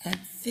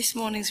This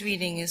morning's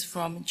reading is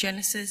from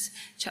Genesis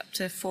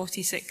chapter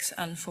 46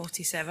 and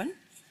 47.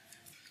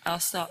 I'll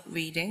start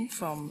reading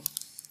from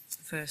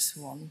verse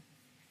 1.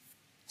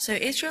 So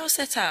Israel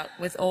set out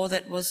with all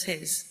that was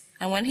his,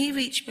 and when he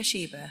reached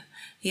Beersheba,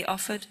 he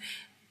offered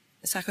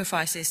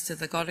sacrifices to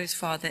the God of his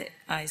father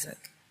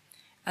Isaac.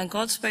 And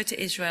God spoke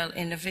to Israel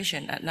in a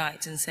vision at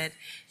night and said,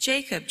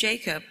 "Jacob,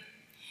 Jacob."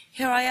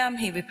 "Here I am,"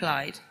 he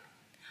replied.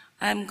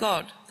 "I am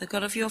God, the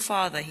God of your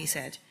father," he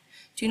said.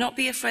 "Do not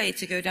be afraid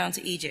to go down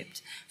to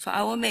Egypt, for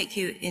I will make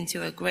you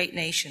into a great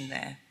nation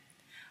there.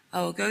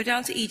 I will go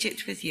down to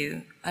Egypt with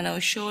you, and I will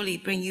surely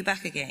bring you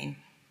back again,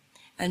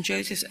 and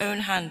Joseph's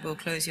own hand will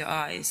close your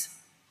eyes."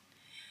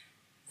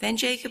 Then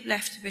Jacob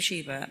left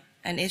Beersheba,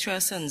 and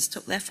Israel's sons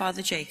took their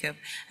father Jacob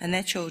and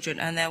their children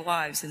and their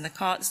wives in the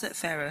carts that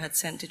Pharaoh had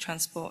sent to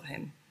transport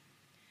him.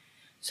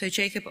 So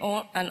Jacob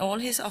and all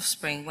his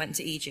offspring went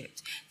to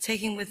Egypt,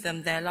 taking with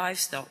them their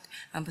livestock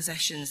and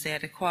possessions they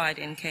had acquired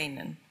in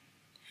Canaan.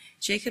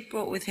 Jacob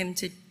brought with him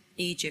to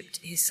Egypt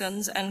his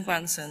sons and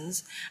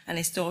grandsons, and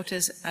his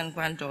daughters and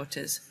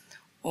granddaughters,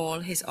 all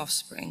his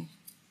offspring.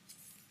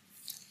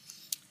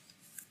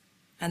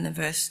 And then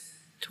verse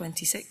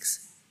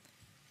 26.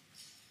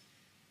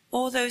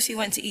 All those who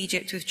went to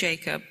Egypt with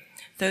Jacob,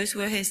 those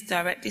were his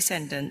direct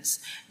descendants,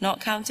 not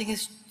counting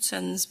his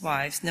sons'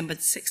 wives,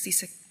 numbered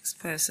 66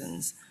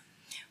 persons.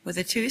 With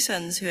the two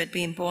sons who had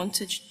been born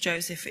to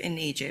Joseph in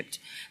Egypt,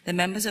 the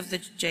members of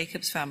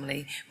Jacob's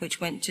family which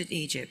went to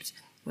Egypt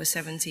were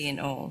 70 in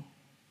all.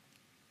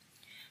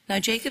 Now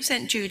Jacob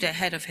sent Judah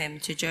ahead of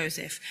him to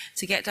Joseph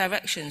to get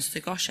directions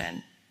to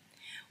Goshen.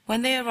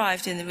 When they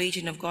arrived in the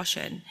region of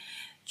Goshen,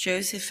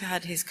 Joseph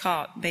had his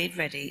cart made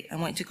ready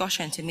and went to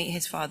Goshen to meet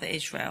his father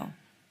Israel.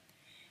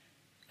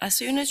 As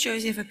soon as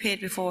Joseph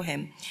appeared before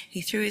him,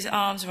 he threw his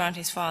arms around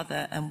his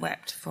father and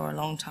wept for a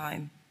long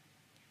time.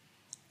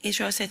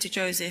 Israel said to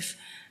Joseph,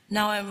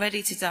 "Now I am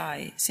ready to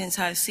die, since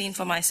I have seen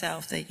for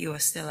myself that you are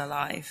still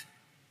alive."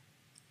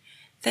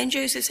 Then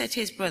Joseph said to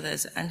his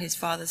brothers and his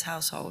father's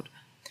household,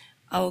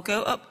 I will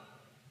go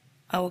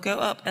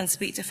up and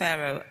speak to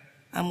Pharaoh,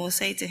 and will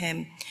say to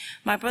him,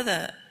 My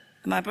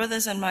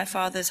brothers and my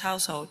father's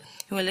household,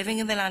 who are living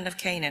in the land of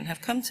Canaan,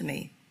 have come to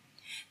me.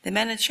 The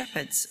men are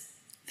shepherds,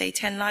 they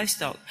tend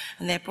livestock,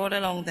 and they have brought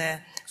along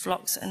their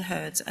flocks and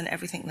herds and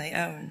everything they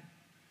own.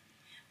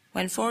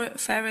 When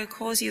Pharaoh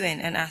calls you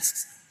in and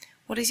asks,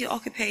 What is your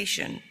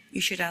occupation? You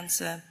should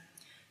answer,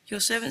 Your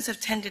servants have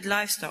tended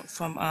livestock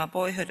from our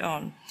boyhood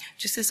on,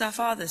 just as our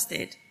fathers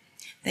did.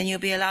 Then you'll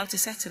be allowed to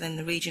settle in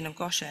the region of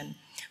Goshen,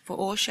 for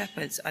all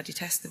shepherds are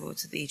detestable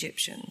to the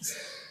Egyptians.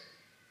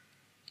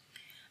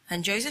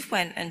 And Joseph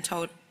went and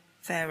told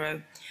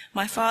Pharaoh,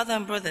 My father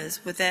and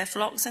brothers, with their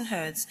flocks and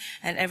herds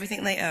and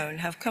everything they own,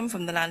 have come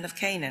from the land of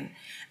Canaan,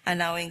 and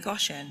now in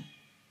Goshen.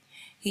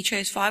 He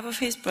chose 5 of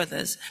his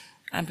brothers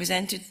and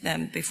presented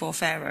them before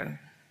Pharaoh.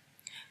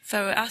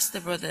 Pharaoh asked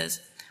the brothers,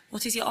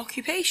 What is your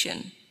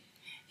occupation?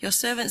 Your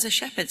servants are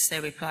shepherds, they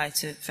replied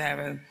to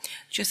Pharaoh,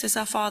 just as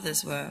our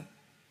fathers were.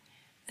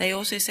 They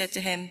also said to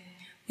him,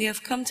 We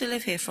have come to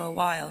live here for a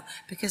while,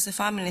 because the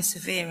famine is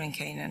severe in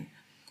Canaan,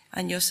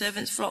 and your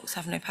servants' flocks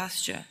have no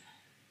pasture.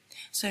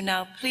 So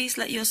now please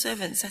let your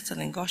servants settle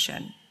in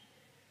Goshen.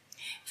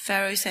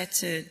 Pharaoh said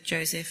to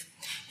Joseph,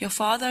 Your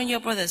father and your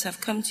brothers have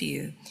come to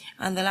you,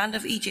 and the land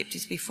of Egypt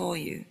is before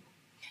you.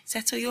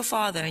 Settle your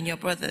father and your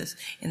brothers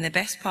in the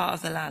best part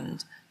of the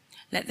land.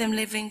 Let them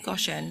live in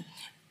Goshen,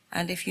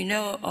 and if you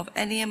know of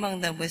any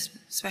among them with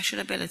special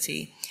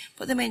ability,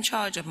 put them in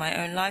charge of my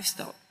own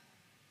livestock.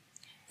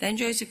 Then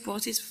Joseph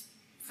brought his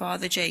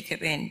father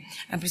Jacob in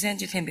and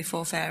presented him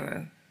before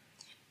Pharaoh.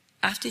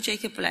 After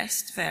Jacob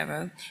blessed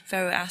Pharaoh,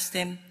 Pharaoh asked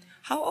him,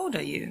 How old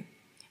are you?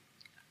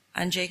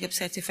 And Jacob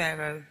said to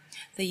Pharaoh,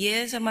 The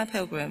years of my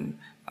pilgrim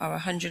are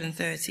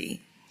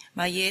 130.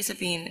 My years have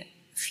been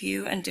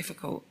few and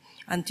difficult,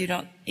 and do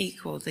not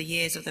equal the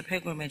years of the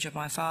pilgrimage of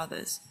my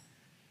fathers.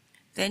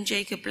 Then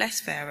Jacob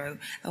blessed Pharaoh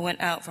and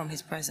went out from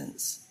his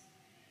presence.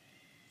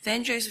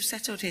 Then Joseph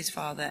settled his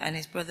father and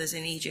his brothers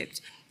in Egypt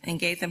and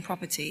gave them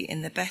property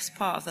in the best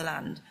part of the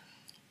land,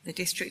 the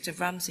district of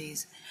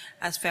Ramses,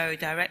 as Pharaoh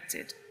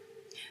directed.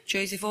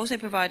 Joseph also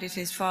provided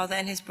his father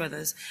and his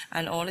brothers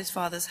and all his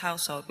father's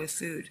household with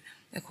food,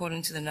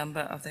 according to the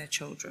number of their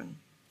children.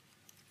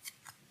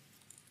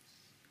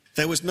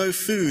 There was no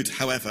food,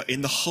 however,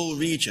 in the whole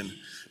region,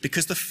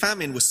 because the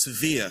famine was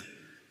severe.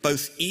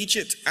 Both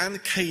Egypt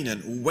and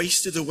Canaan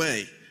wasted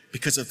away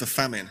because of the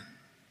famine.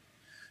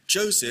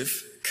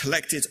 Joseph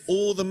collected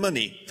all the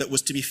money that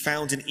was to be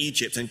found in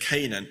Egypt and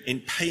Canaan in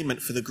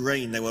payment for the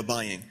grain they were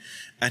buying,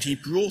 and he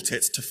brought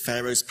it to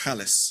Pharaoh's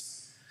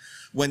palace.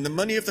 When the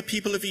money of the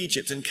people of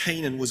Egypt and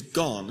Canaan was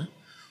gone,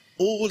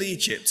 all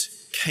Egypt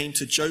came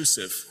to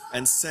Joseph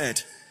and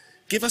said,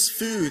 Give us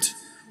food.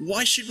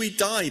 Why should we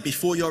die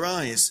before your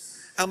eyes?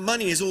 Our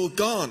money is all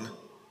gone.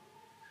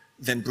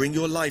 Then bring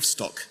your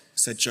livestock,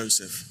 said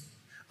Joseph.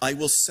 I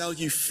will sell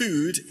you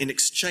food in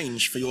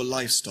exchange for your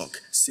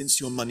livestock, since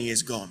your money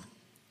is gone.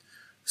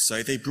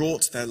 So they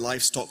brought their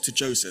livestock to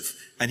Joseph,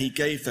 and he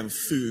gave them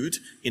food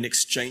in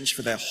exchange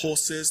for their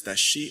horses, their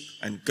sheep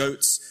and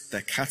goats,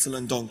 their cattle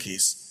and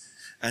donkeys.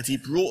 And he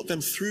brought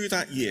them through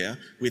that year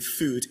with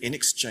food in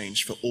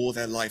exchange for all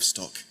their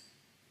livestock.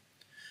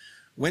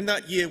 When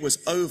that year was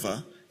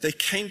over, they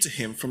came to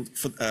him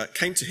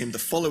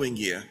the following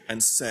year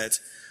and said,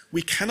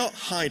 "We cannot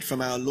hide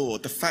from our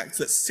Lord the fact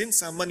that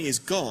since our money is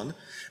gone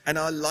and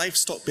our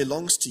livestock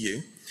belongs to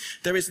you,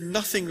 there is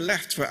nothing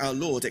left for our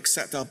Lord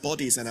except our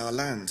bodies and our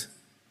land.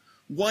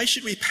 Why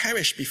should we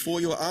perish before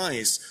your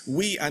eyes,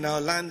 we and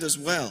our land as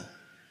well?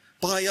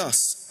 Buy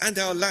us and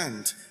our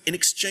land in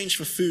exchange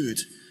for food,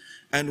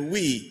 and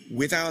we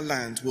with our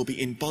land will be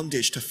in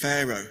bondage to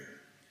Pharaoh.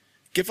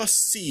 Give us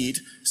seed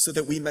so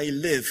that we may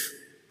live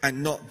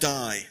and not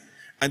die,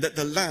 and that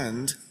the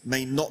land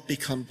may not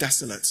become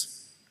desolate."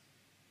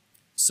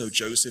 So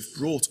Joseph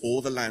bought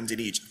all the land in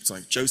Egypt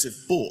for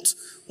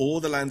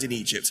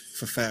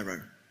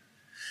Pharaoh.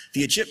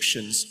 The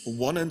Egyptians,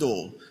 one and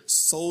all,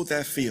 sold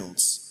their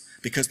fields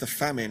because the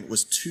famine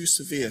was too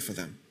severe for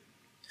them.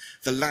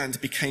 The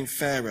land became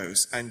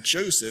Pharaoh's, and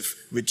Joseph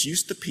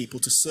reduced the people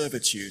to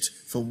servitude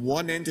from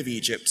one end of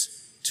Egypt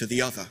to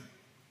the other.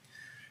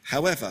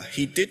 However,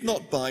 he did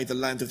not buy the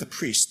land of the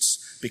priests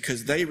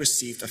because they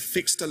received a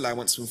fixed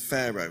allowance from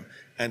Pharaoh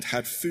and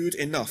had food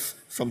enough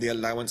from the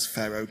allowance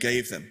Pharaoh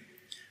gave them.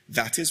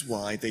 That is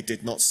why they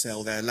did not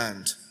sell their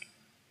land.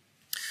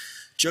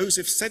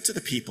 Joseph said to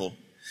the people,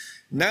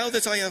 "Now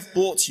that I have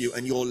bought you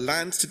and your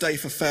land today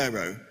for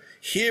Pharaoh,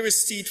 here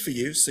is seed for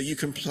you so you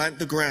can plant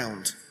the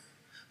ground.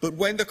 But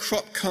when the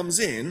crop comes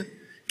in,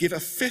 give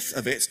 1/5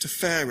 of it to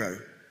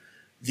Pharaoh.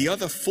 The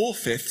other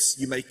 4/5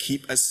 you may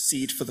keep as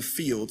seed for the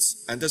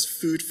fields and as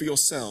food for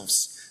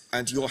yourselves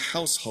and your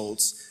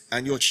households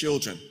and your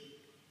children."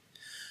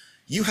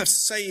 "You have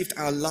saved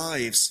our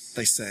lives,"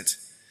 they said.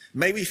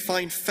 "May we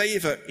find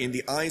favor in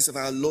the eyes of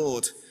our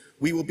Lord.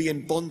 We will be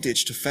in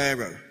bondage to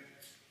Pharaoh."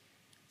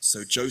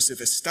 So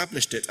Joseph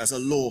established it as a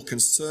law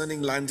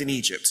concerning land in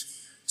Egypt,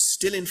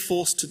 still in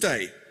force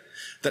today,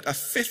 that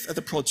 1/5 of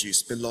the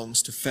produce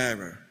belongs to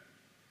Pharaoh.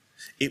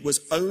 It was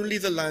only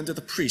the land of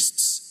the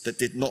priests that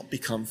did not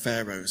become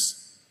Pharaoh's.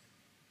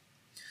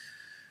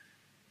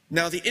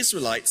 Now the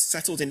Israelites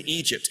settled in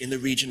Egypt in the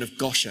region of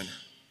Goshen.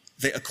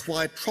 They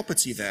acquired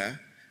property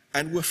there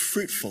and were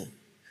fruitful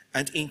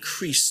and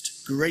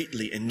increased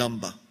greatly in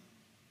number.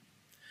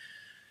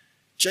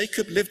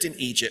 Jacob lived in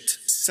Egypt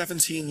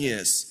 17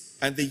 years,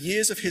 and the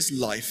years of his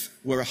life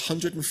were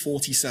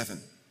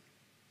 147.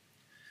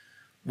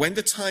 When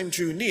the time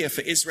drew near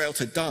for Israel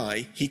to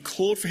die, he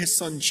called for his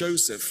son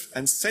Joseph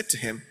and said to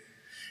him,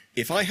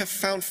 "If I have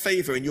found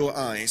favor in your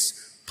eyes,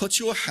 put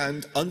your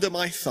hand under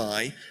my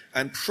thigh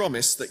and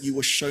promise that you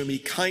will show me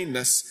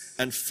kindness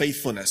and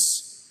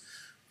faithfulness.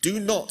 Do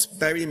not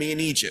bury me in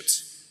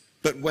Egypt,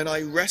 but when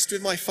I rest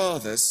with my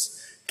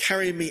fathers,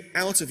 carry me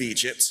out of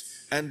Egypt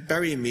and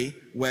bury me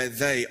where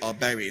they are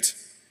buried."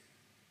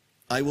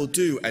 "I will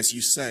do as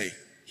you say,"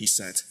 he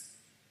said.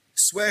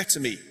 "Swear to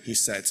me," he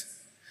said.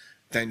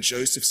 Then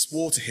Joseph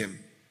swore to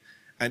him,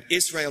 and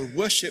Israel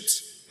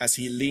worshipped as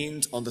he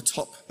leaned on the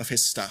top of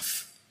his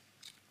staff.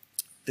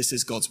 This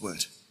is God's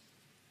word.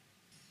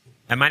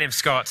 My name's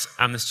Scott.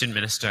 I'm the student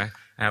minister.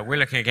 We're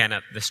looking again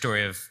at the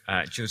story of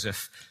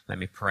Joseph. Let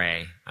me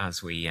pray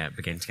as we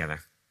begin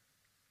together.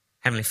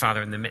 Heavenly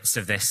Father, in the midst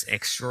of this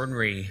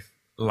extraordinary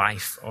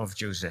life of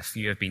Joseph,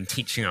 you have been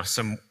teaching us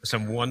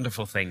some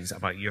wonderful things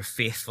about your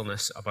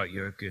faithfulness, about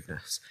your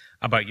goodness,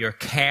 about your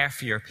care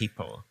for your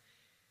people.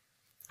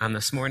 And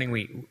this morning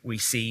we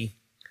see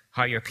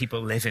how your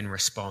people live in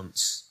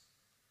response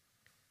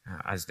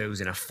as those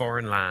in a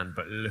foreign land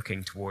but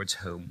looking towards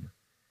home.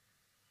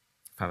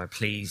 Father,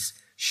 please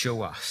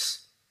show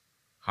us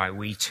how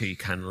we too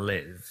can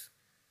live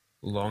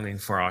longing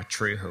for our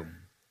true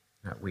home.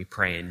 We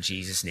pray in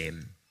Jesus'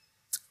 name.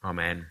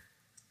 Amen.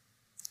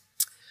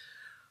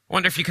 I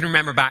wonder if you can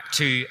remember back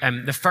to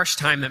the first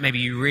time that maybe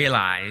you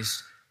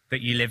realized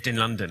that you lived in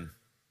London.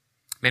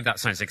 Maybe that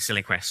sounds like a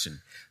silly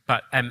question,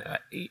 but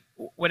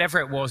whatever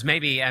it was,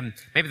 maybe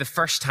the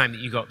first time that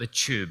you got the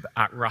tube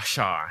at rush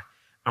hour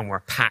and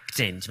were packed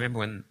in. Do you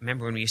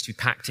remember when we used to be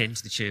packed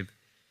into the tube?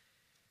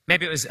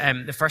 Maybe it was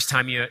the first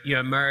time you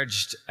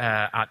emerged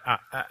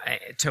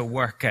to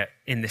work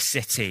in the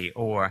city,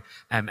 or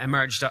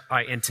emerged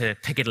out into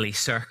Piccadilly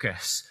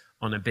Circus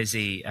on a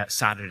busy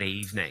Saturday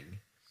evening,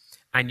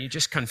 and you're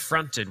just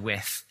confronted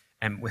with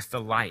the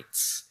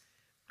lights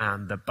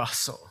and the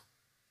bustle,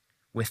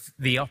 with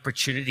the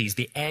opportunities,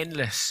 the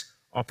endless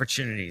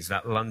opportunities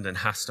that London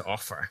has to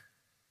offer.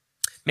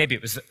 Maybe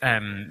it was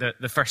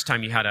the first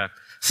time you had a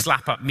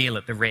slap-up meal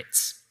at the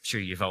Ritz. I'm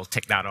sure you've all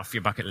ticked that off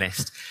your bucket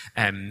list.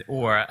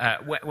 Or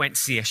went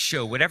to see a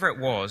show. Whatever it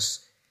was,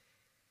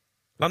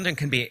 London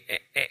can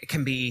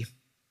be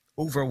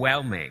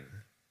overwhelming,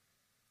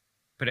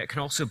 but it can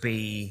also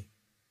be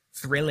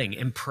thrilling,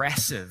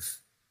 impressive,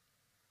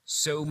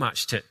 so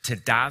much to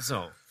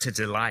dazzle, to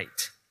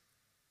delight.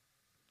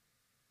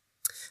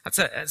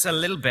 That's a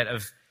little bit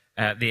of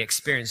the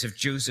experience of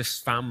Joseph's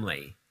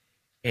family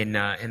in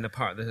the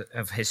part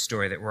of his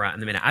story that we're at in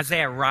the minute. As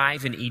they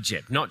arrive in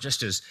Egypt, not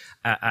just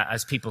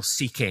as people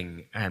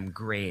seeking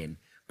grain,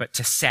 but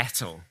to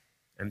settle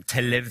and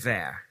to live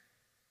there.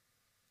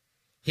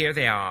 Here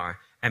they are,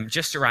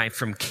 just arrived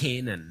from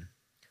Canaan,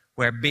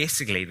 where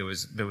basically there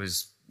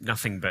was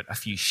nothing but a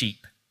few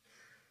sheep.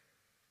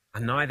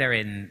 And now they're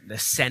in the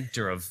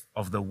center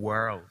of the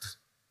world,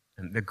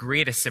 and the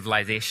greatest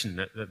civilization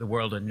that the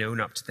world had known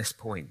up to this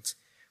point,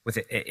 with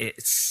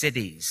its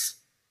cities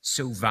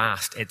so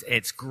vast,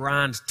 its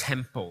grand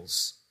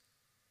temples.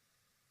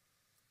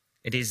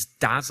 It is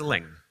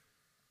dazzling.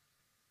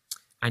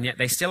 And yet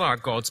they still are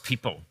God's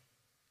people.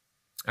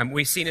 And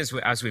we've seen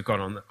as we've gone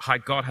on how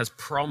God has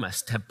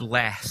promised to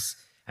bless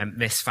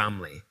this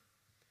family,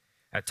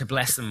 to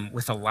bless them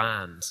with a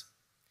land,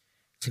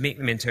 to make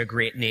them into a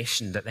great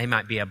nation, that they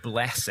might be a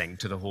blessing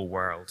to the whole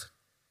world.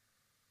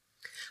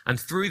 And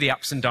through the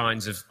ups and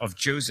downs of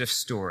Joseph's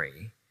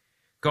story,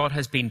 God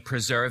has been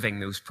preserving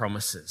those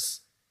promises.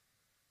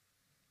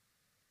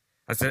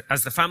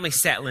 As the family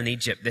settle in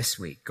Egypt this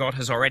week, God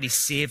has already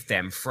saved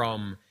them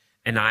from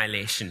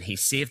annihilation. He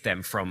saved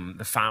them from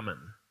the famine.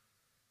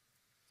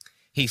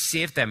 He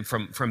saved them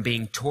from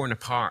being torn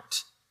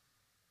apart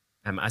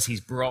as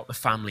he's brought the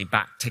family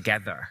back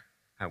together.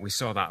 We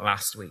saw that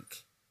last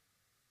week.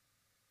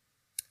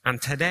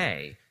 And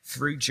today,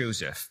 through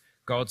Joseph,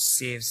 God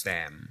saves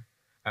them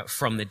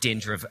from the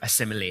danger of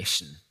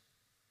assimilation,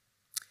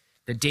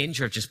 the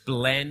danger of just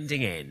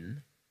blending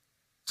in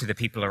to the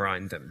people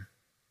around them,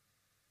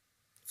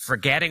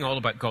 forgetting all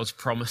about God's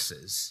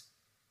promises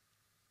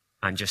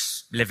and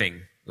just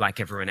living like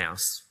everyone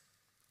else.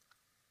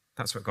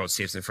 That's what God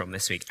saves them from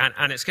this week.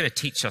 And it's going to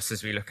teach us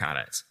as we look at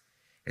it.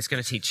 It's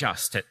going to teach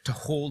us to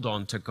hold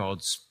on to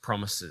God's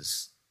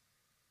promises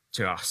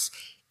to us,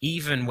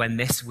 even when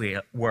this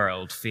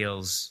world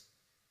feels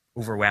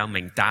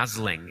overwhelming,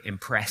 dazzling,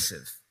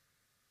 impressive.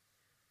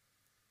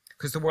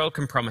 Because the world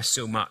can promise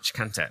so much,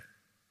 can't it?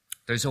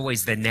 There's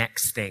always the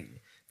next thing,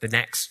 the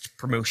next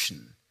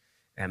promotion,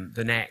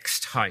 the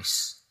next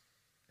house,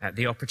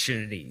 the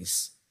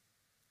opportunities.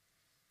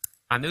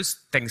 And those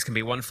things can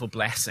be wonderful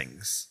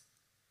blessings.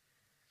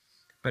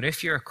 But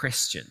if you're a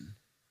Christian,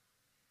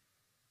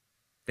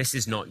 this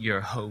is not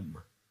your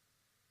home.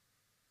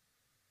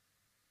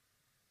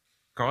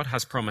 God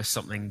has promised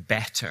something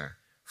better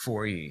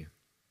for you.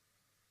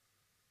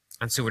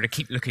 And so we're to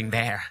keep looking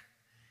there.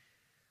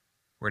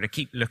 We're to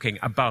keep looking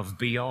above,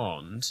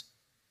 beyond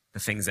the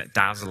things that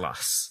dazzle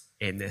us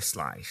in this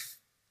life.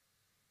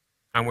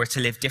 And we're to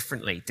live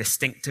differently,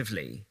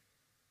 distinctively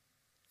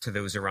to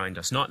those around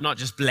us. Not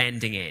just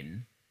blending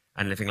in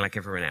and living like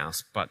everyone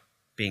else, but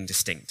being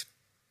distinct.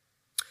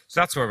 So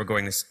that's where we're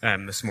going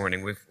this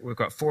morning. We've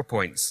got 4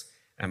 points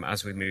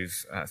as we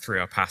move through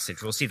our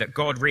passage. We'll see that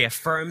God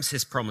reaffirms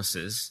his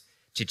promises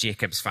to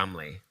Jacob's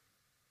family,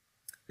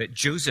 that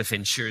Joseph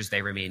ensures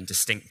they remain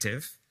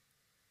distinctive,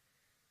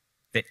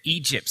 that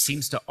Egypt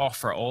seems to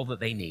offer all that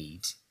they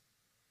need,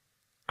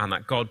 and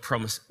that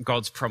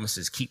God's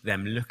promises keep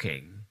them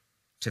looking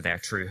to their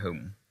true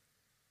home.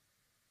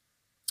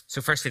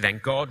 So firstly then,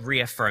 God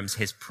reaffirms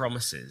his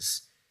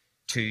promises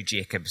to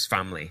Jacob's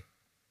family.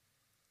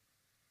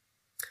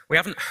 We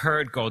haven't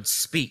heard God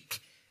speak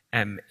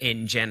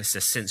in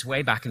Genesis since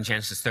way back in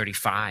Genesis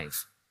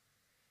 35.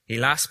 He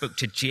last spoke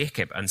to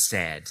Jacob and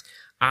said,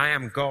 "I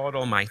am God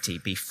Almighty,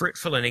 be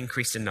fruitful and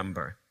increase in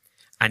number.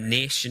 A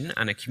nation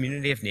and a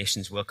community of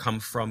nations will come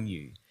from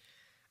you,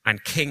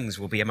 and kings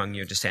will be among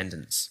your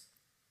descendants.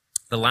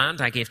 The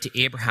land I gave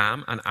to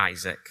Abraham and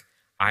Isaac,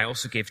 I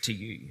also give to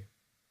you,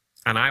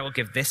 and I will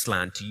give this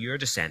land to your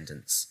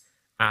descendants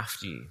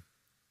after you."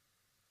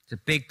 It's a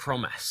big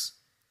promise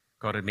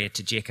God had made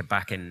to Jacob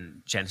back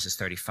in Genesis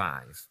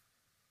 35.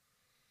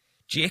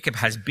 Jacob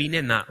has been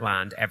in that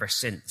land ever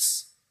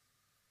since.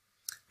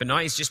 But now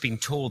he's just been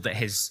told that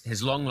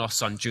his long-lost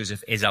son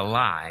Joseph is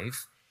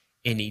alive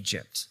in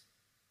Egypt.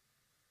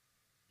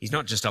 He's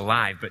not just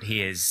alive, but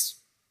he is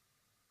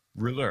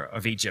ruler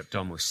of Egypt,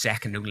 almost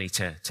second only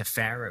to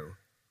Pharaoh.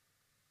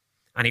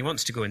 And he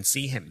wants to go and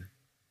see him.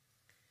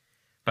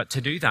 But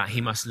to do that,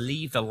 he must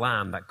leave the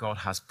land that God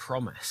has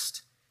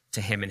promised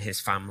to him and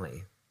his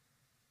family.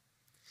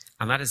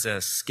 And that is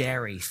a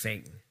scary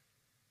thing.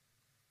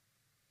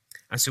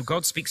 And so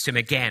God speaks to him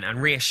again and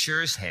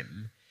reassures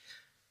him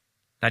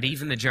that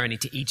even the journey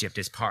to Egypt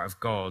is part of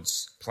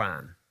God's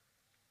plan.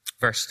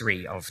 Verse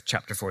 3 of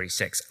chapter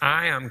 46,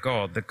 "I am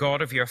God, the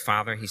God of your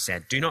father," he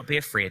said. "Do not be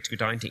afraid to go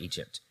down to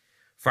Egypt,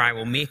 for I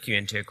will make you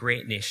into a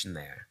great nation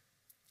there.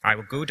 I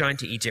will go down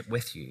to Egypt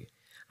with you,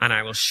 and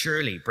I will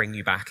surely bring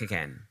you back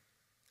again.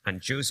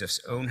 And Joseph's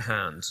own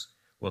hands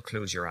will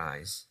close your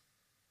eyes."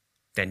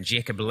 Then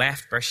Jacob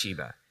left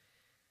Beersheba,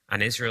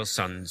 and Israel's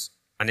sons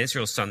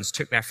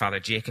took their father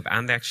Jacob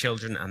and their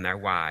children and their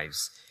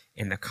wives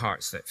in the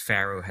carts that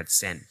Pharaoh had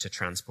sent to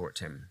transport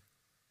him.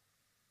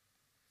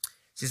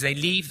 So as they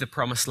leave the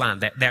promised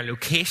land, their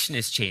location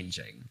is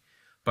changing,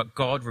 but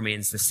God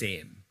remains the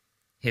same.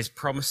 His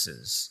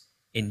promises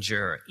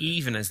endure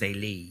even as they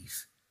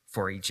leave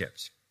for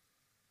Egypt.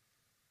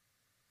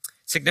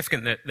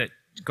 Significant that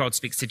God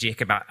speaks to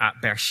Jacob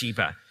at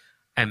Beersheba.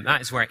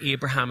 That is where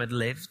Abraham had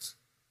lived.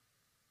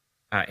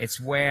 It's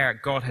where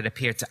God had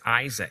appeared to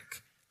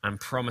Isaac and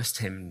promised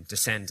him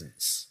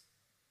descendants.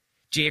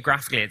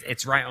 Geographically,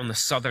 it's right on the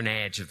southern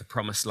edge of the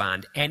promised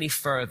land. Any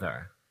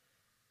further,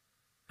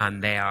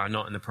 and they are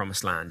not in the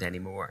promised land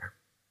anymore.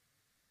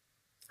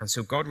 And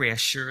so God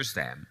reassures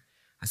them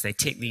as they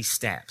take these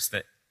steps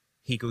that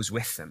he goes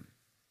with them.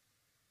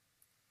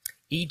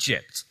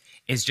 Egypt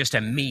is just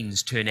a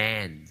means to an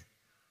end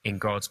in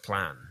God's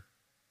plan.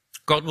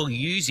 God will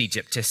use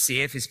Egypt to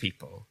save his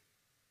people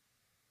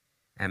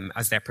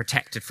as they're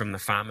protected from the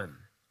famine.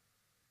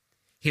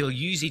 He'll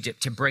use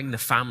Egypt to bring the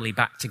family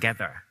back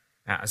together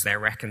as they're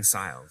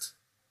reconciled.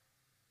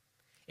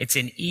 It's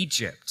in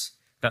Egypt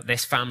that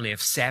this family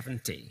of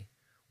 70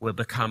 will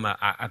become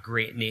a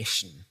great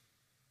nation.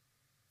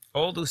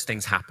 All those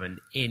things happen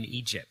in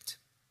Egypt.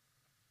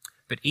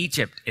 But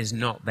Egypt is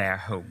not their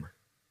home.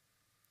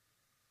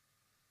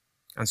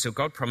 And so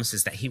God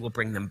promises that he will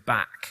bring them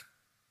back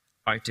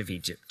out of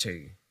Egypt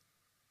too.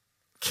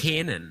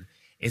 Canaan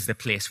is the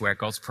place where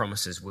God's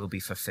promises will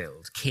be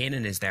fulfilled.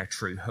 Canaan is their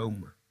true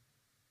home.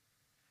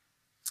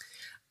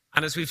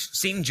 And as we've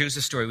seen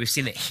Joseph's story, we've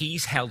seen that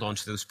he's held on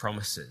to those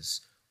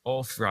promises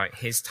all throughout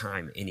his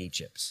time in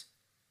Egypt.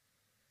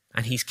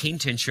 And he's keen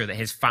to ensure that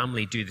his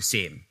family do the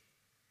same.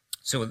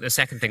 So the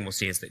second thing we'll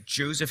see is that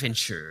Joseph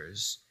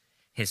ensures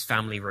his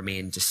family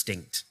remain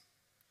distinct.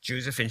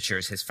 Joseph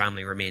ensures his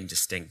family remain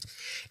distinct.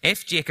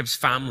 If Jacob's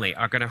family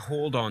are going to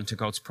hold on to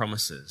God's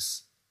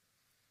promises,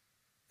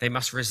 they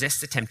must resist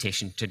the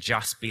temptation to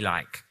just be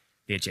like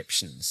the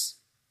Egyptians.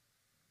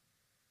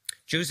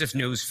 Joseph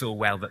knows full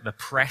well that the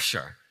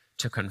pressure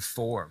to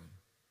conform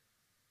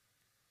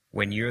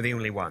when you're the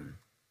only one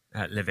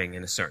living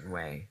in a certain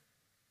way.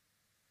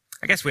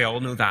 I guess we all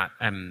know that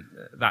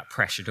that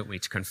pressure, don't we,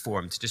 to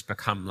conform, to just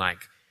become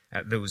like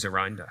those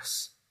around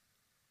us.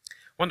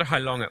 Wonder how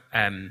long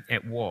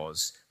it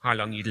was, how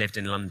long you'd lived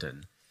in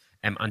London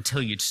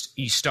until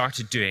you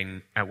started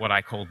doing what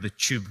I call the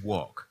tube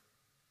walk.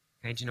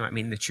 Okay, do you know what I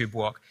mean, the tube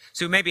walk?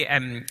 So maybe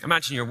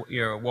imagine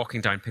you're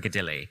walking down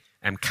Piccadilly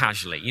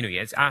casually. You know,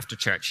 it's after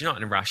church, you're not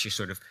in a rush, you're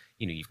sort of,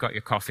 you know, you've got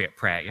your coffee at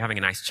prayer, you're having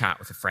a nice chat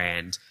with a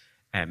friend,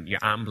 you're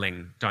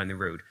ambling down the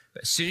road.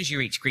 But as soon as you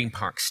reach Green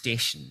Park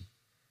Station,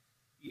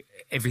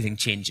 everything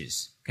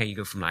changes. Okay, you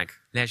go from like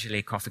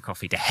leisurely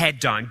coffee to head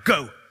down,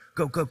 go,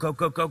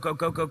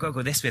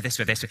 this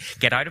way.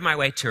 Get out of my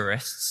way,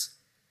 tourists.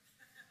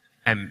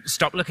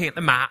 Stop looking at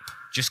the map.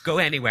 Just go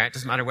anywhere. It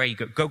doesn't matter where you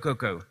go. Go.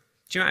 Do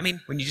you know what I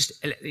mean? When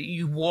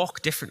you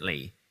walk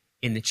differently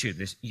in the tube.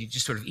 You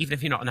just sort of, even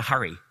if you're not in a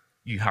hurry,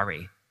 you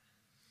hurry.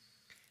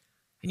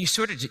 And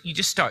you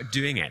just start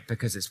doing it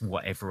because it's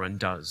what everyone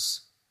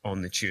does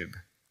on the tube.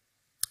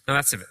 Now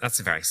that's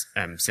a very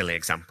silly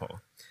example.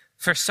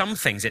 For some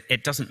things,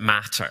 it doesn't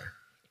matter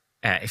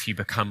if you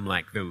become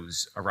like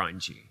those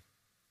around you.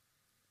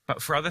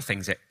 But for other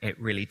things, it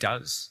really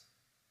does.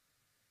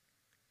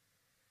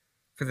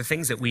 For the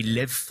things that we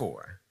live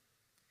for,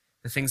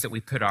 the things that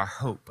we put our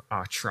hope,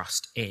 our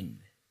trust in,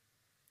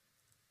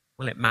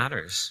 well, it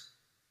matters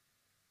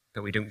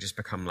that we don't just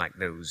become like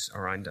those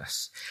around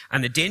us.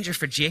 And the danger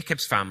for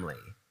Jacob's family,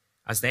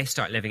 as they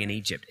start living in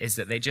Egypt, is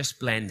that they just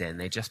blend in,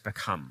 they just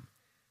become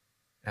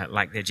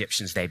like the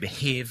Egyptians. They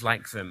behave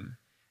like them,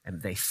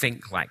 and they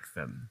think like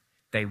them,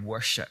 they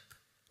worship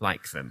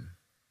like them.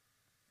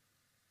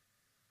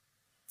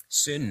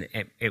 Soon,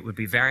 it would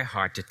be very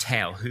hard to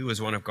tell who was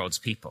one of God's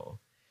people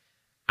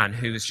and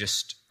who was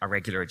just a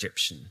regular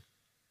Egyptian.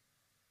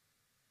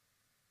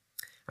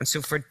 And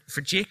so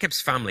for Jacob's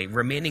family,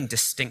 remaining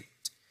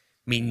distinct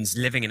means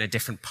living in a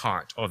different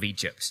part of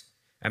Egypt.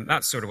 And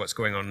that's sort of what's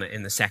going on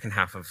in the second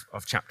half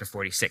of chapter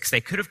 46. They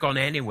could have gone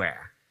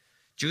anywhere.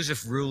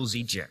 Joseph rules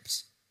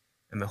Egypt,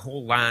 and the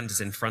whole land is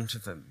in front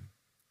of them.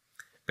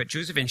 But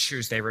Joseph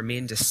ensures they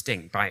remain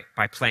distinct by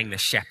playing the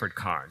shepherd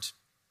card.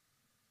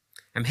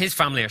 And his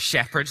family are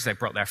shepherds. They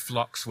brought their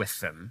flocks with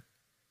them.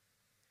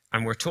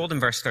 And we're told in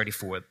verse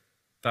 34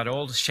 that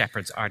all the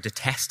shepherds are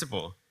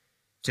detestable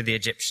to the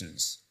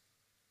Egyptians.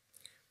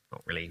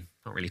 Not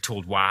really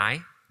told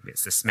why. Maybe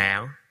it's the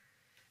smell.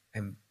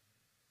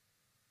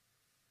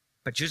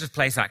 But Joseph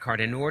plays that card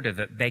in order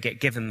that they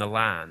get given the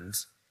land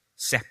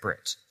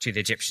separate to the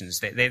Egyptians.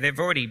 They've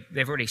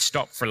already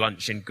stopped for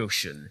lunch in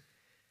Goshen.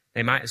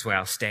 They might as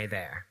well stay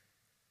there.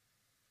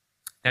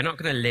 They're not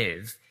going to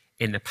live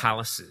in the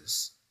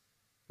palaces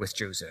with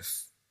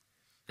Joseph.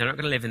 They're not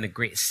going to live in the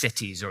great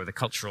cities or the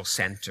cultural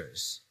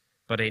centers,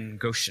 but in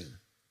Goshen.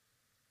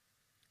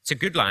 It's a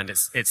good land.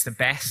 It's the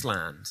best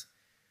land.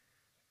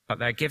 But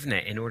they're given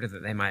it in order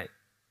that they might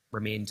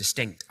remain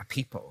distinct, a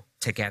people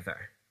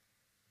together.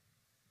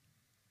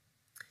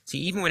 See,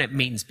 even when it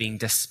means being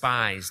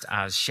despised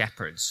as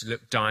shepherds,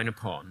 looked down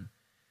upon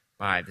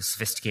by the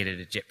sophisticated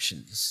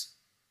Egyptians,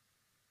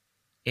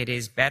 it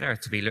is better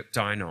to be looked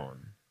down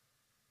on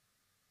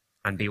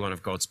and be one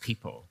of God's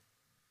people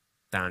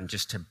than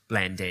just to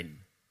blend in.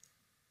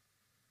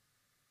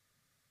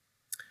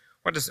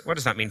 What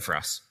does that mean for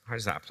us? How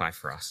does that apply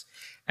for us?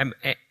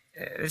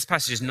 this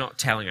passage is not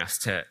telling us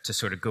to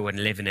sort of go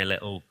and live in a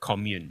little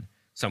commune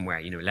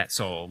somewhere. Let's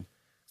all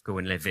go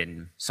and live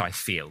in South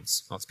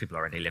Fields. Lots of people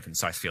already live in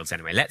South Fields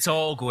anyway. Let's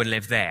all go and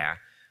live there,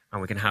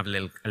 and we can have a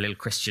little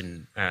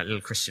Christian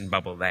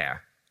bubble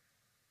there.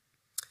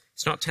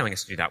 It's not telling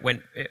us to do that.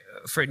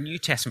 For New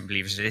Testament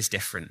believers, it is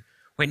different.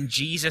 When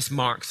Jesus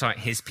marks out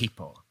his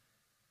people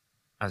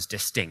as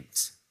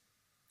distinct,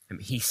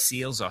 he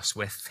seals us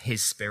with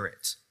his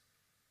Spirit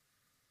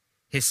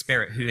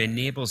who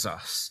enables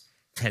us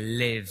to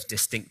live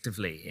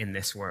distinctively in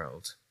this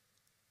world.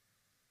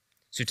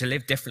 So to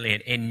live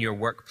differently in your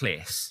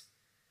workplace,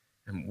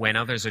 and when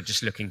others are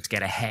just looking to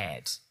get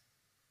ahead,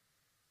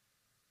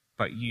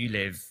 but you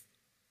live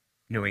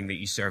knowing that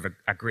you serve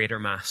a greater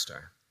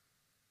master.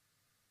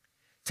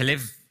 To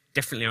live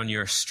differently on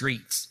your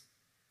street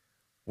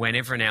when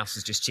everyone else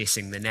is just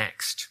chasing the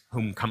next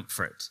home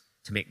comfort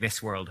to make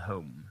this world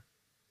home,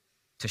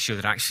 to show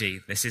that actually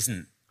this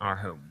isn't our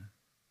home.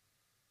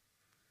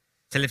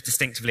 To live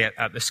distinctively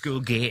at the school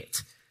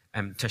gate,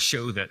 to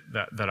show that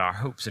our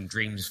hopes and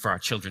dreams for our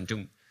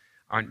children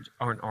aren't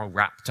all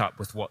wrapped up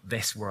with what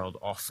this world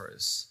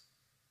offers,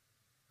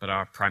 but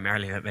are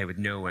primarily that they would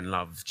know and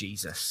love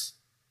Jesus.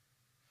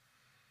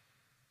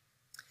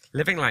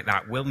 Living like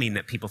that will mean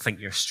that people think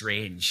you're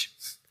strange.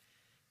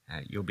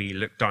 You'll be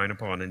looked down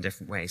upon in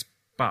different ways.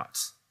 But,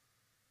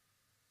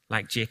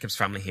 like Jacob's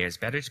family here, it's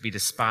better to be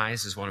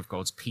despised as one of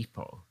God's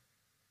people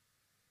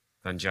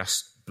than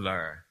just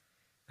blur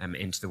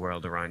into the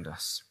world around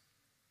us.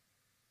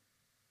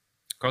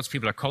 God's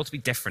people are called to be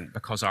different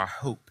because our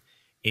hope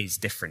is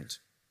different.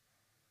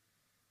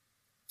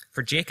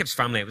 For Jacob's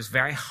family, it was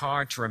very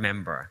hard to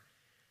remember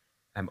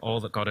all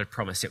that God had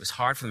promised. It was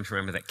hard for them to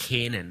remember that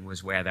Canaan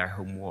was where their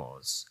home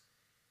was.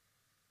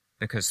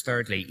 Because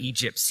thirdly,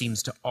 Egypt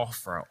seems to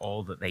offer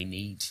all that they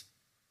need.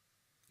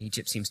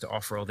 Egypt seems to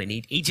offer all they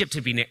need. Egypt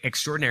had been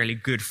extraordinarily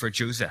good for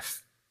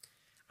Joseph,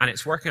 and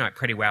it's working out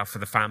pretty well for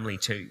the family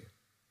too.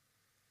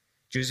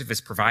 Joseph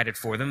has provided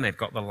for them. They've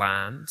got the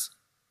land.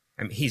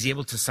 He's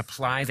able to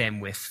supply them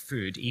with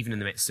food, even in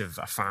the midst of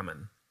a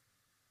famine.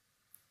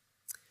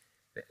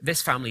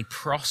 This family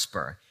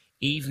prosper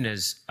even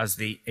as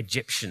the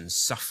Egyptians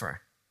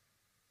suffer.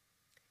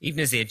 Even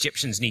as the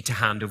Egyptians need to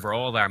hand over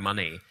all their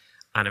money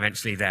and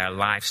eventually their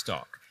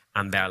livestock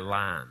and their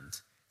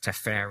land to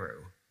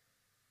Pharaoh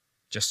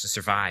just to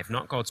survive.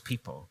 Not God's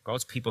people.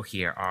 God's people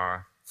here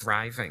are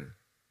thriving.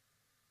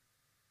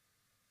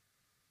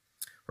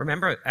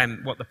 Remember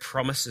what the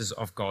promises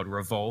of God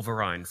revolve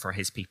around for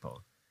his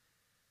people.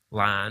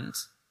 Land,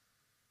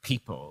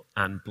 people,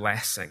 and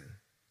blessing.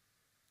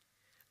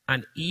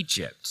 And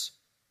Egypt,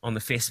 on the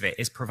face of it,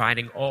 is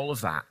providing all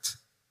of that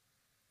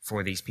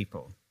for these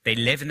people. They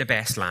live in the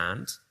best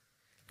land.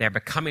 They're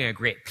becoming a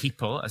great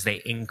people as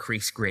they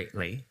increase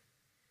greatly.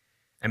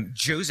 And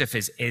Joseph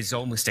is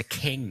almost a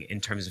king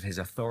in terms of his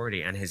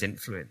authority and his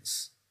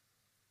influence.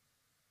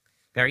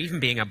 They're even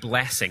being a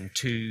blessing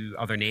to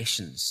other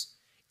nations.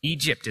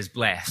 Egypt is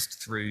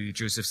blessed through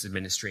Joseph's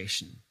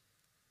administration.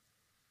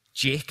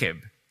 Jacob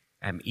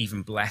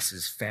even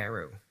blesses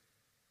Pharaoh.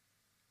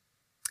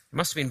 It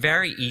must have been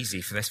very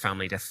easy for this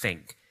family to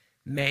think,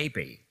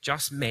 maybe,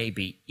 just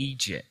maybe,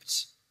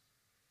 Egypt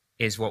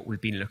is what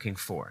we've been looking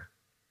for.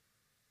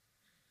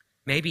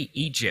 Maybe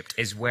Egypt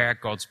is where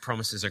God's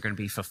promises are going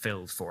to be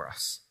fulfilled for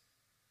us.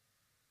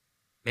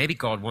 Maybe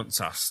God wants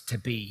us to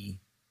be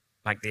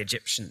like the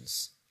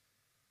Egyptians.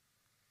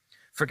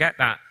 Forget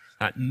that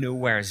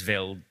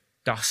Nowheresville,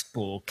 Dust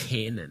Bowl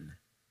Canaan.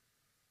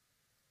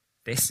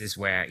 This is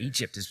where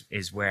Egypt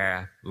is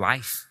where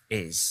life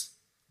is.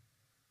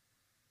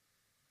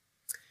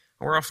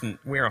 We're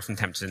often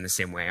tempted in the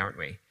same way, aren't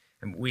we?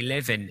 And we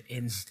live in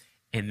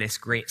this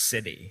great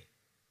city,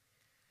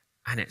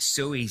 and it's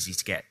so easy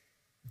to get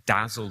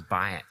dazzled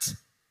by it.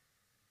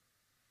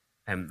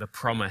 The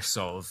promise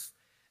of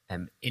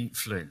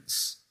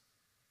influence,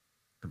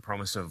 the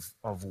promise of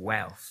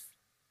wealth,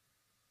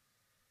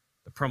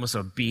 the promise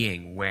of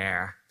being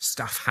where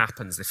stuff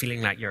happens, the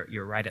feeling like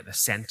you're right at the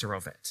center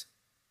of it.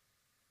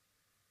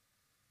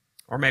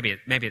 Or maybe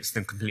it's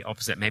the complete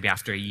opposite. Maybe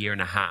after a year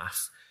and a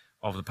half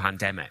of the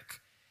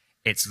pandemic,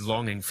 it's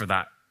longing for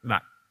that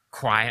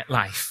quiet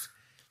life,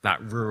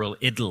 that rural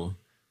idyll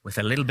with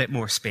a little bit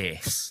more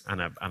space and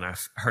a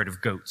herd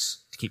of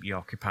goats to keep you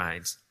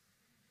occupied.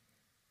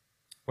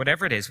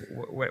 Whatever it is,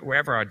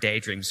 wherever our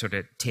daydreams sort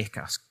of take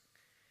us,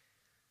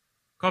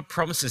 God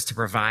promises to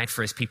provide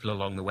for his people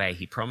along the way.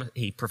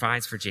 He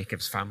provides for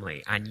Jacob's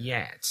family, and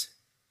yet,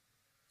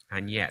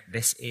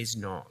 this is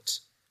not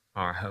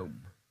our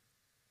home.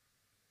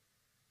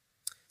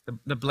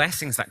 The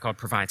blessings that God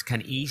provides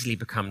can easily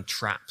become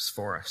traps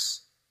for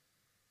us,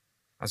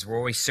 as we're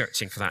always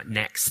searching for that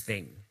next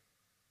thing,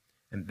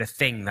 and the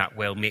thing that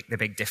will make the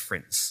big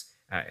difference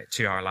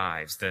to our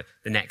lives, the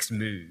next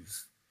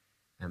move,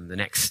 the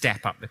next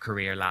step up the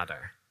career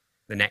ladder,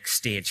 the next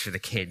stage for the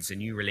kids, a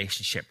new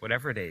relationship,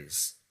 whatever it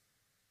is.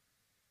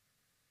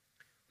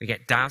 We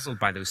get dazzled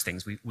by those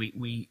things.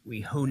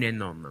 We hone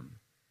in on them,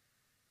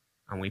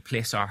 and we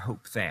place our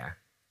hope there.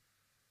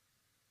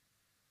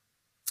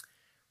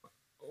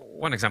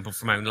 one example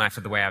from my own life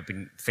of the way I've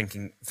been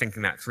thinking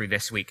that through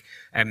this week.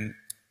 We're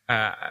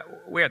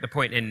at the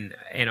point in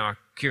our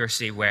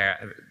curacy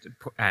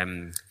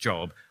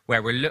job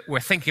where we're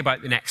thinking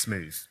about the next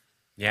move.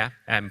 Yeah,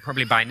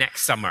 probably by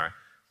next summer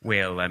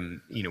we'll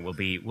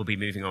be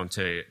moving on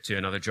to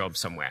another job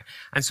somewhere.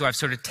 And so I've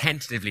sort of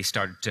tentatively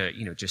started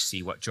to just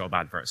see what job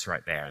adverts are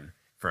out there, and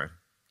for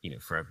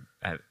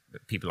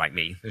people like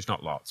me, there's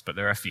not lots, but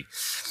there are a few.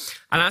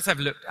 And as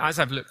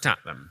I've looked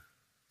at them,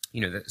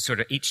 that sort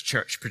of each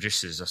church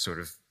produces a sort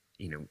of,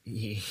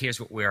 here's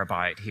what we're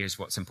about, here's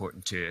what's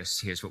important to us,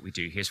 here's what we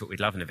do, here's what we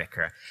love in a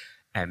vicar.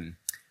 I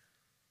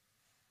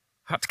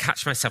had to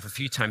catch myself a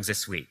few times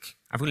this week.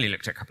 I've only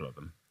looked at a couple of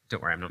them.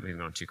 Don't worry, I'm not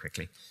moving on too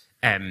quickly.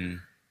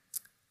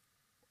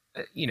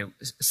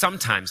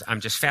 Sometimes I'm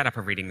just fed up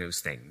of reading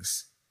those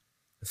things,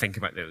 think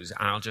about those,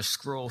 and I'll just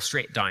scroll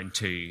straight down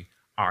to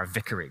our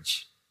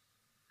vicarage.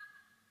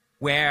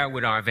 Where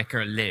would our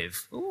vicar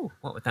live? Ooh,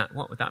 what would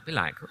that be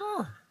like?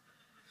 Oh.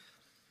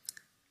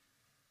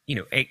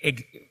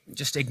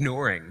 Just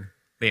ignoring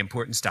the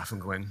important stuff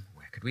and going,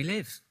 where could we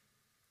live?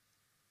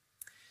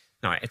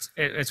 Now,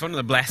 it's one of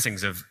the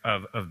blessings of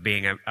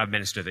being a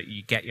minister that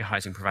you get your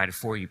housing provided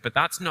for you, but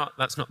that's not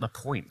the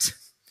point.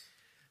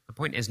 The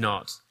point is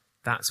not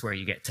that's where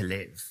you get to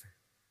live.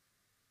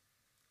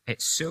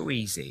 It's so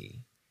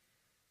easy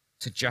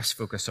to just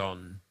focus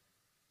on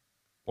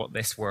what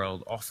this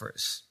world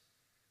offers.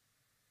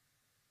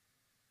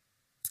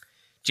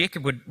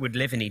 Jacob would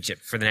live in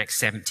Egypt for the next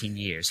 17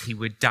 years. He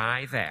would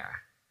die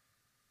there.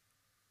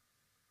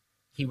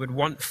 He would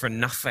want for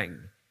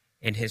nothing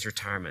in his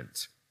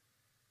retirement.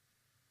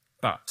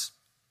 But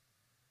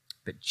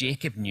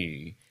Jacob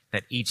knew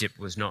that Egypt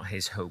was not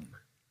his home.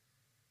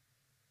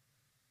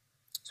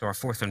 So our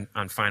fourth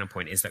and final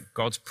point is that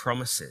God's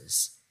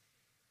promises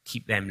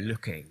keep them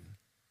looking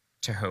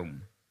to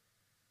home.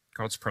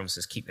 God's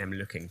promises keep them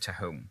looking to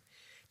home.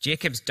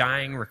 Jacob's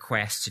dying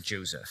request to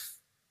Joseph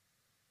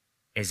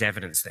is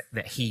evidence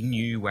that he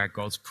knew where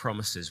God's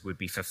promises would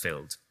be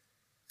fulfilled.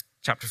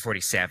 Chapter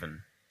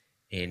 47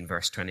 in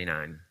verse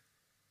 29.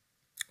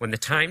 When the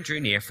time drew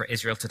near for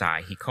Israel to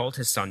die, he called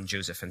his son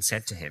Joseph and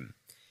said to him,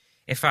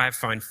 "If I have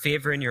found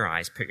favor in your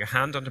eyes, put your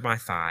hand under my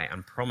thigh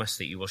and promise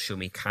that you will show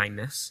me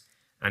kindness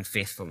and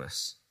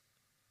faithfulness.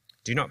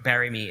 Do not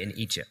bury me in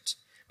Egypt,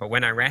 but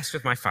when I rest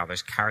with my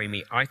fathers, carry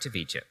me out of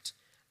Egypt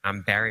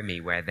and bury me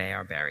where they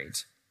are buried.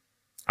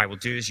 I will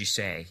do as you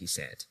say," he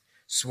said.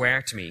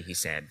 "Swear to me," he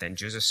said. Then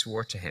Joseph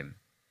swore to him,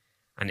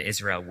 and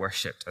Israel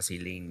worshipped as he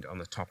leaned on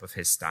the top of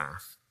his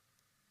staff.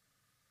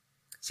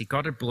 See,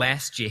 God had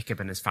blessed Jacob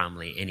and his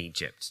family in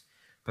Egypt,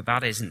 but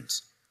that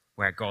isn't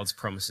where God's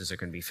promises are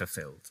going to be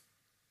fulfilled.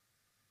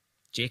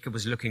 Jacob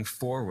was looking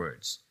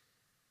forwards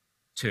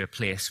to a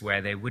place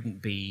where they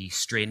wouldn't be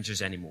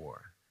strangers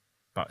anymore,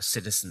 but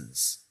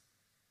citizens,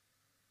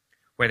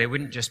 where they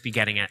wouldn't just be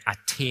getting a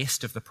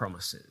taste of the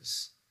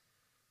promises,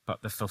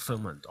 but the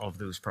fulfillment of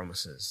those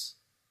promises.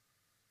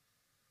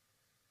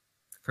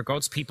 For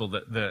God's people,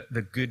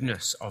 the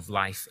goodness of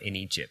life in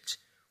Egypt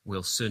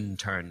will soon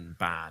turn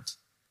bad.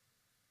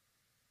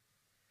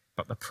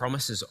 But the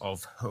promises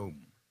of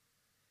home,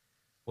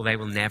 well, they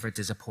will never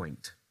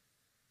disappoint.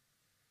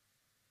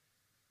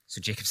 So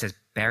Jacob says,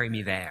 bury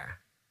me there.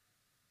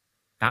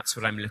 That's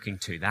what I'm looking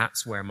to.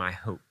 That's where my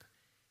hope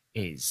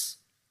is.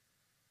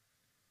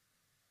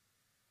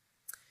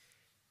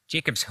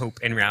 Jacob's hope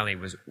in reality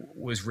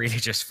was really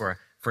just for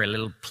a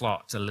little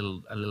plot, a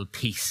little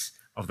piece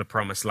of the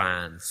promised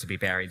land to be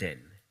buried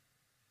in.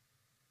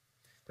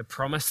 The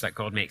promise that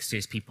God makes to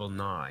his people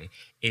now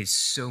is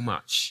so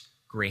much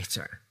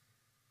greater.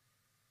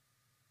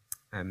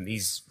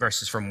 These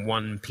verses from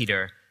 1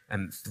 Peter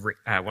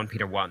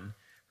 1,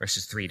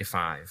 verses 3 to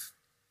 5.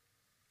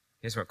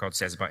 Here's what God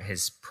says about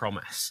his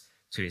promise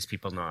to his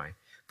people now.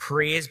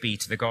 "Praise be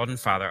to the God and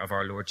Father of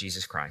our Lord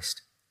Jesus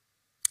Christ.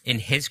 In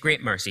his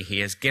great mercy, he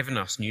has given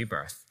us new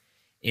birth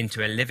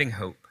into a living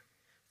hope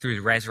through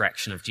the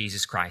resurrection of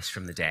Jesus Christ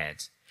from the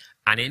dead,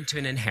 and into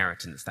an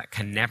inheritance that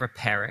can never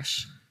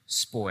perish,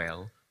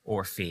 spoil,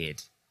 or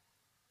fade.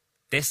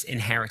 This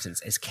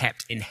inheritance is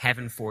kept in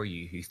heaven for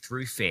you, who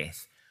through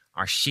faith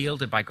are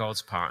shielded by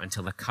God's power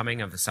until the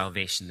coming of the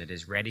salvation that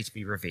is ready to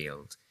be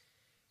revealed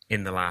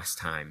in the last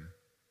time."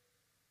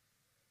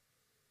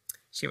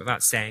 See what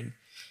that's saying?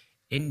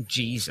 In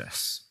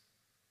Jesus,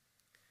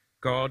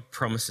 God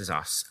promises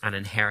us an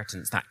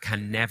inheritance that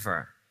can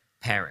never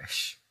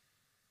perish,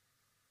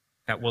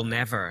 that will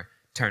never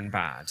turn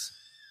bad,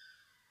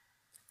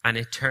 an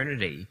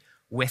eternity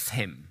with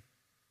him,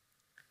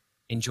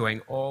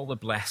 enjoying all the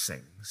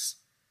blessings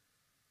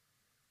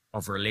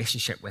of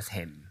relationship with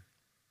him.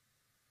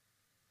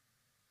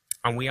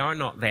 And we are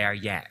not there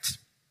yet.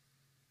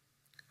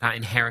 That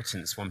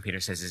inheritance, 1 Peter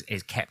says,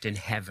 is kept in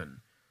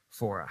heaven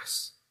for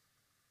us.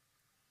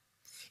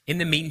 In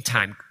the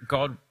meantime,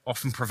 God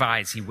often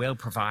provides, he will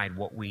provide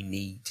what we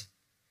need.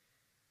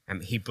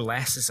 He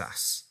blesses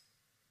us.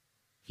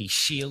 He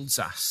shields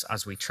us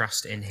as we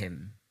trust in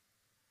him.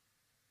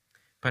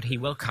 But he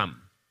will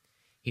come.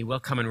 He will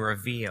come and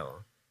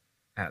reveal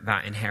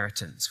that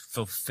inheritance,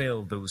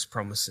 fulfill those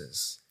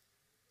promises.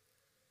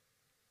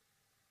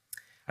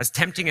 As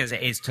tempting as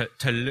it is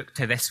to look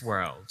to this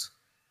world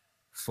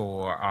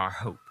for our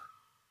hope,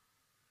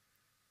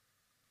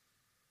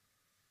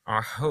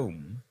 our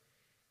home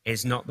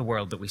is not the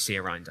world that we see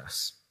around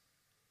us,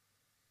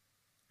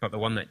 but the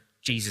one that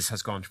Jesus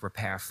has gone to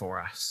prepare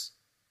for us.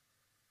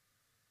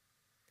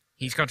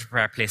 He's gone to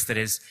prepare a place that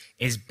is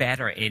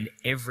better in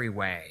every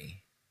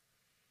way,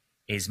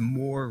 is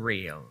more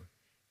real,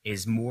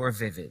 is more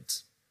vivid,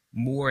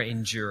 more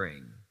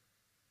enduring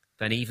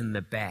than even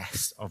the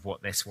best of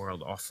what this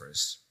world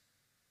offers.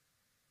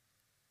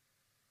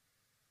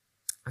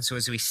 And so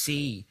as we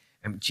see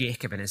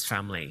Jacob and his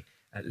family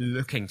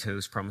looking to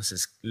those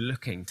promises,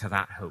 looking to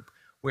that hope,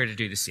 we're to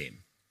do the same.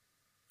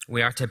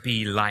 We are to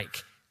be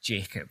like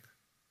Jacob.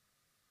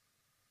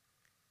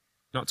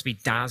 Not to be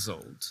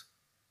dazzled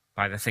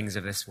by the things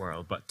of this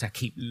world, but to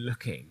keep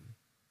looking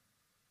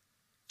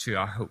to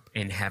our hope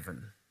in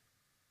heaven.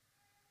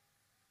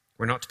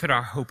 We're not to put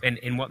our hope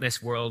in what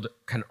this world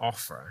can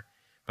offer,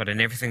 but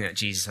in everything that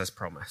Jesus has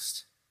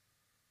promised.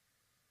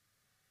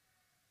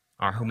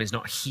 Our home is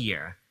not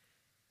here,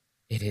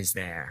 it is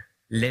there.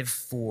 Live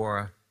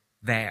for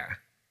there.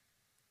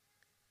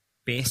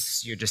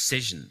 Base your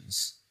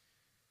decisions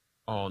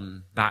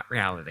on that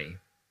reality.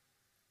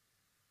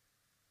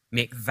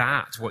 Make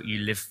that what you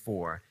live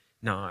for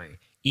now,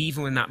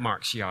 even when that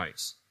marks you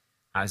out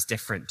as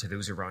different to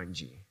those around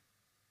you.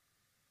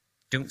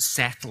 Don't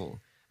settle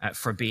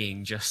for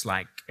being just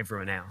like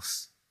everyone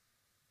else.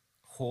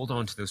 Hold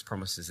on to those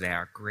promises. They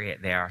are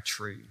great. They are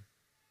true.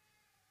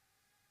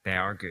 They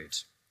are good.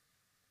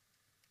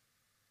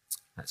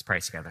 Let's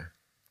pray together.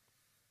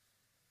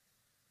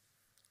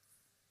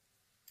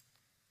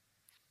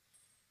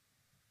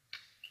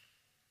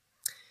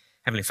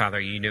 Heavenly Father,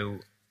 you know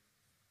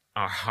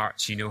our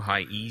hearts. You know how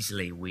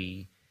easily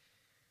we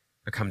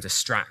become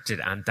distracted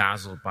and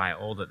dazzled by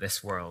all that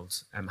this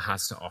world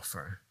has to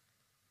offer.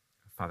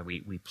 Father,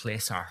 we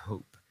place our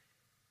hope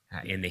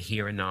in the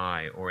here and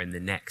now or in the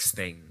next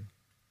thing.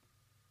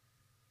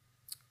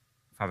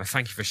 Father,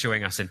 thank you for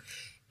showing us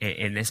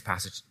in this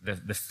passage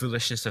the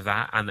foolishness of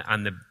that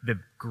and the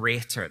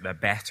greater, the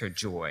better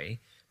joy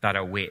that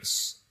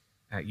awaits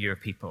your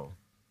people.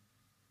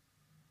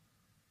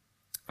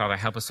 Father,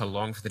 help us to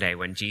long for the day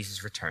when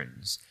Jesus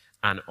returns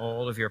and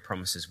all of your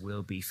promises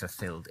will be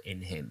fulfilled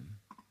in him.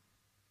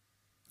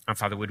 And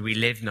Father, would we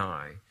live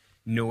now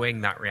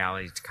knowing that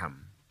reality to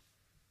come,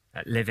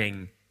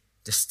 living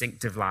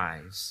distinctive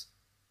lives,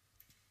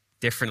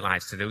 different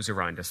lives to those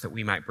around us, that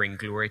we might bring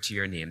glory to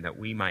your name, that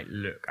we might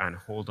look and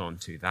hold on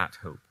to that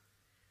hope.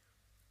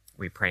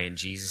 We pray in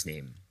Jesus'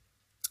 name.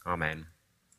 Amen.